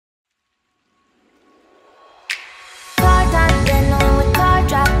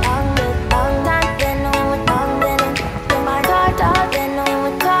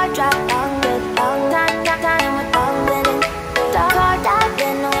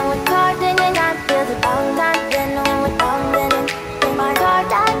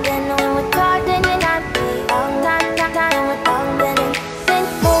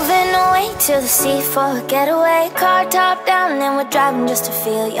sea for a getaway. Car top down and we're driving just to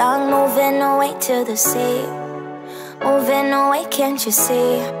feel young. Moving away to the sea, moving away, can't you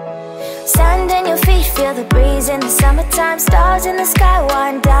see? Sand in your feet, feel the breeze in the summertime. Stars in the sky,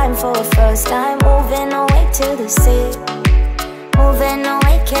 one dime for a first time. Moving away to the sea, moving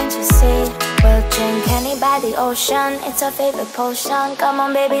away, can't you see? We'll drink honey by the ocean, it's our favorite potion. Come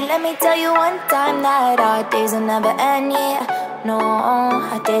on baby, let me tell you one time that our days will never end, yeah. No,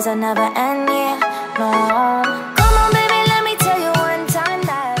 our days will never end, yeah. No. Come on baby, let me tell you one time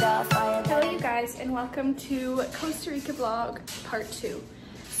that our fire. Hello you guys, and welcome to Costa Rica vlog part 2.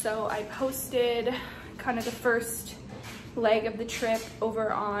 So I posted kind of the first leg of the trip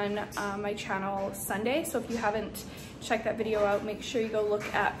over on my channel Sunday. So if you haven't checked that video out, make sure you go look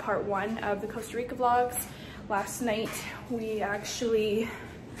at part 1 of the Costa Rica vlogs. Last night we actually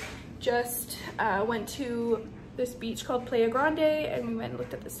just went to this beach called Playa Grande, and we went and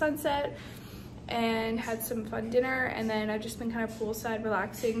looked at the sunset and had some fun dinner, and then I've just been kind of poolside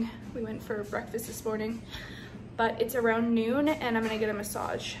relaxing. We went for breakfast this morning, but it's around noon and I'm gonna get a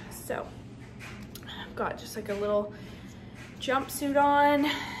massage. So I've got just like a little jumpsuit on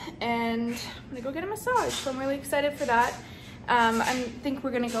and I'm gonna go get a massage. So I'm really excited for that. I think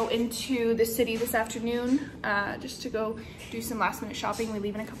we're gonna go into the city this afternoon just to go do some last minute shopping. We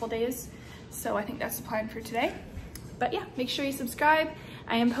leave in a couple days. So I think that's the plan for today. But yeah, make sure you subscribe.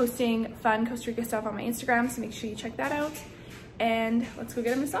 I am posting fun Costa Rica stuff on my Instagram, so make sure you check that out. And let's go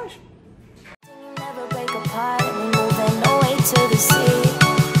get a massage. Never break apart, we're moving away to the sea,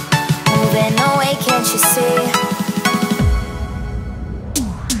 moving away, can't you see?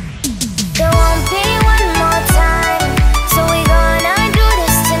 There won't be one more time, so we gonna do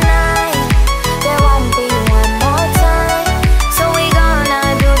this tonight. There won't be one more time, so we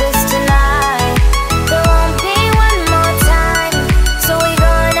gonna do this tonight. There won't be one more time, so we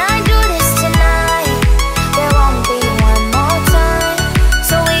gonna do this tonight. There won't be one more time,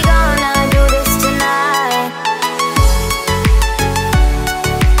 so we gonna do this tonight.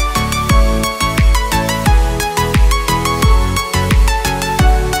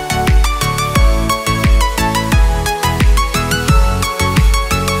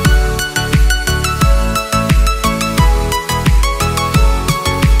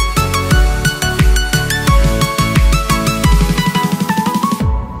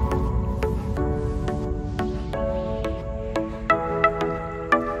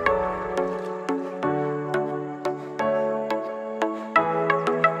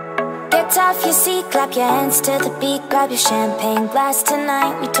 Get off your seat, clap your hands to the beat, grab your champagne glass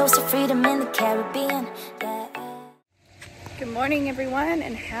tonight. We toast to freedom in the Caribbean. Yeah. Good morning everyone,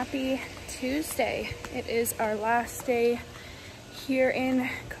 and happy Tuesday. It is our last day here in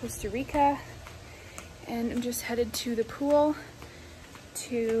Costa Rica, and I'm just headed to the pool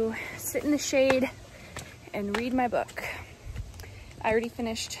to sit in the shade and read my book. I already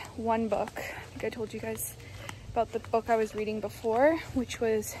finished one book. I think I told you guys about the book I was reading before, which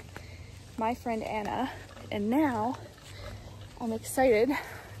was My Friend Anna, and now I'm excited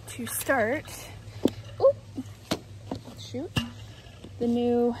to start the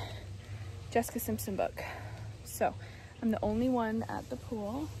new Jessica Simpson book. So I'm the only one at the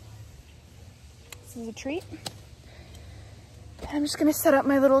pool. This is a treat. And I'm just gonna set up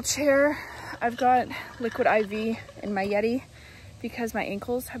my little chair. I've got liquid IV in my Yeti because my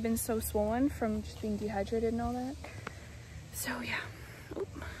ankles have been so swollen from just being dehydrated and all that. So yeah.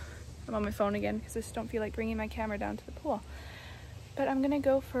 I'm on my phone again because I just don't feel like bringing my camera down to the pool. But I'm gonna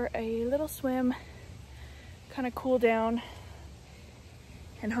go for a little swim, kind of cool down,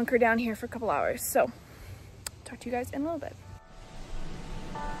 and hunker down here for a couple hours. So, talk to you guys in a little bit.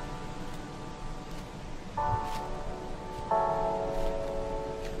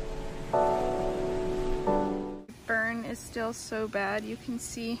 Burn is still so bad. You can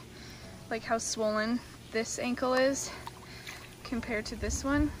see like how swollen this ankle is compared to this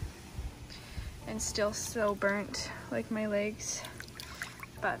one. And still so burnt like my legs,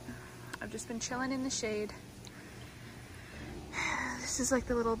 but I've just been chilling in the shade. This is like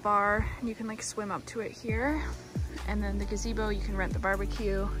the little bar, and you can like swim up to it here, and then the gazebo, you can rent the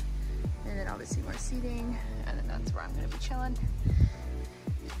barbecue, and then obviously more seating, and then that's where I'm gonna be chilling.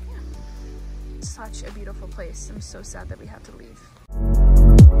 Yeah. Such a beautiful place. I'm so sad that we have to leave.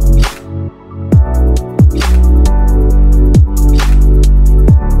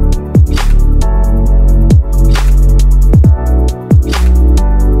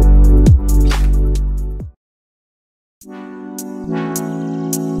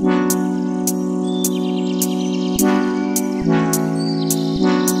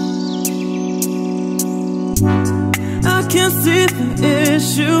 I can't see the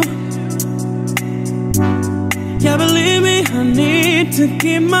issue Yeah, believe me, I need to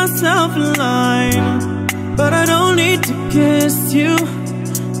keep myself in line, but I don't need to kiss you.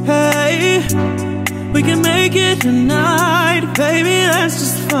 Hey, we can make it tonight, baby, that's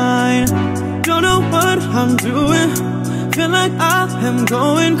just fine. Don't know what I'm doing, feel like I am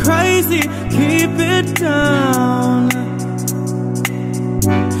going crazy. Keep it down.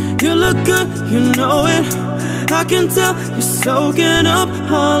 You look good, you know it, I can tell you're soaking up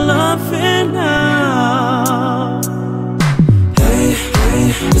all of it now. Hey,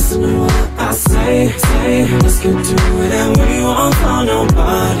 hey, listen to what I say, let's get to it and we won't tell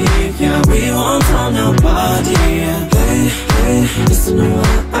nobody. Yeah, we won't tell nobody. Hey, hey, listen to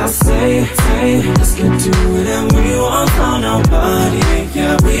what I say, let's get to it and we won't tell nobody.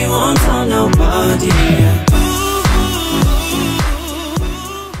 Yeah, we won't tell nobody.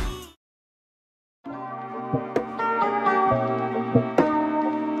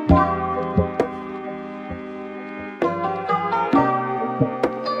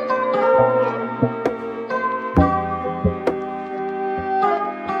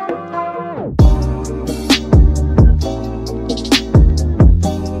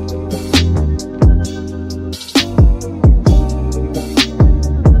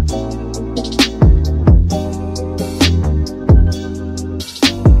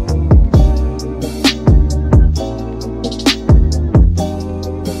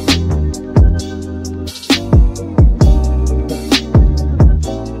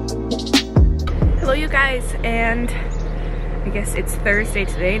 And I guess it's Thursday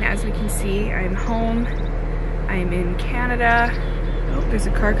today, and as we can see, I'm home. I'm in Canada. Oh, there's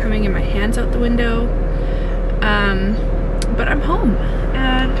a car coming and my hand's out the window. But I'm home,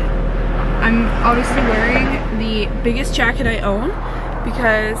 and I'm obviously wearing the biggest jacket I own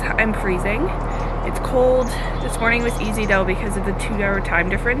because I'm freezing. It's cold. This morning was easy though because of the 2-hour time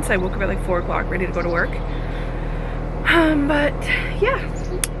difference. I woke up at like 4 o'clock ready to go to work. But yeah.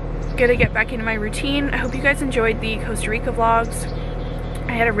 Gonna get back into my routine. I hope you guys enjoyed the Costa Rica vlogs.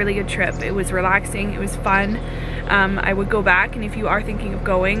 I had a really good trip. It was relaxing, it was fun. I would go back, and if you are thinking of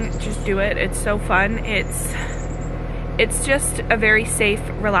going, just do it. It's so fun. It's just a very safe,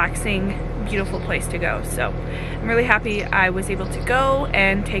 relaxing, beautiful place to go. So I'm really happy I was able to go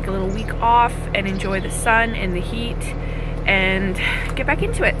and take a little week off and enjoy the sun and the heat and get back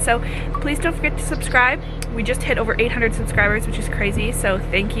into it. So please don't forget to subscribe. We just hit over 800 subscribers, which is crazy, so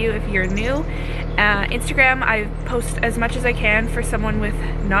thank you if you're new. Instagram, I post as much as I can for someone with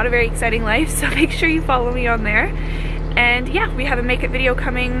not a very exciting life, so make sure you follow me on there. And yeah, we have a makeup video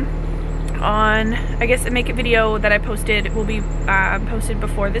coming on, I guess a makeup video that I posted will be posted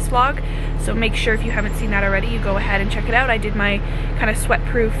before this vlog, so make sure if you haven't seen that already, you go ahead and check it out. I did my kind of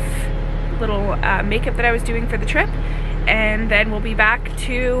sweat-proof little makeup that I was doing for the trip. And then we'll be back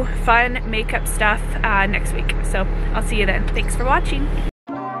to fun makeup stuff next week. So I'll see you then. Thanks for watching.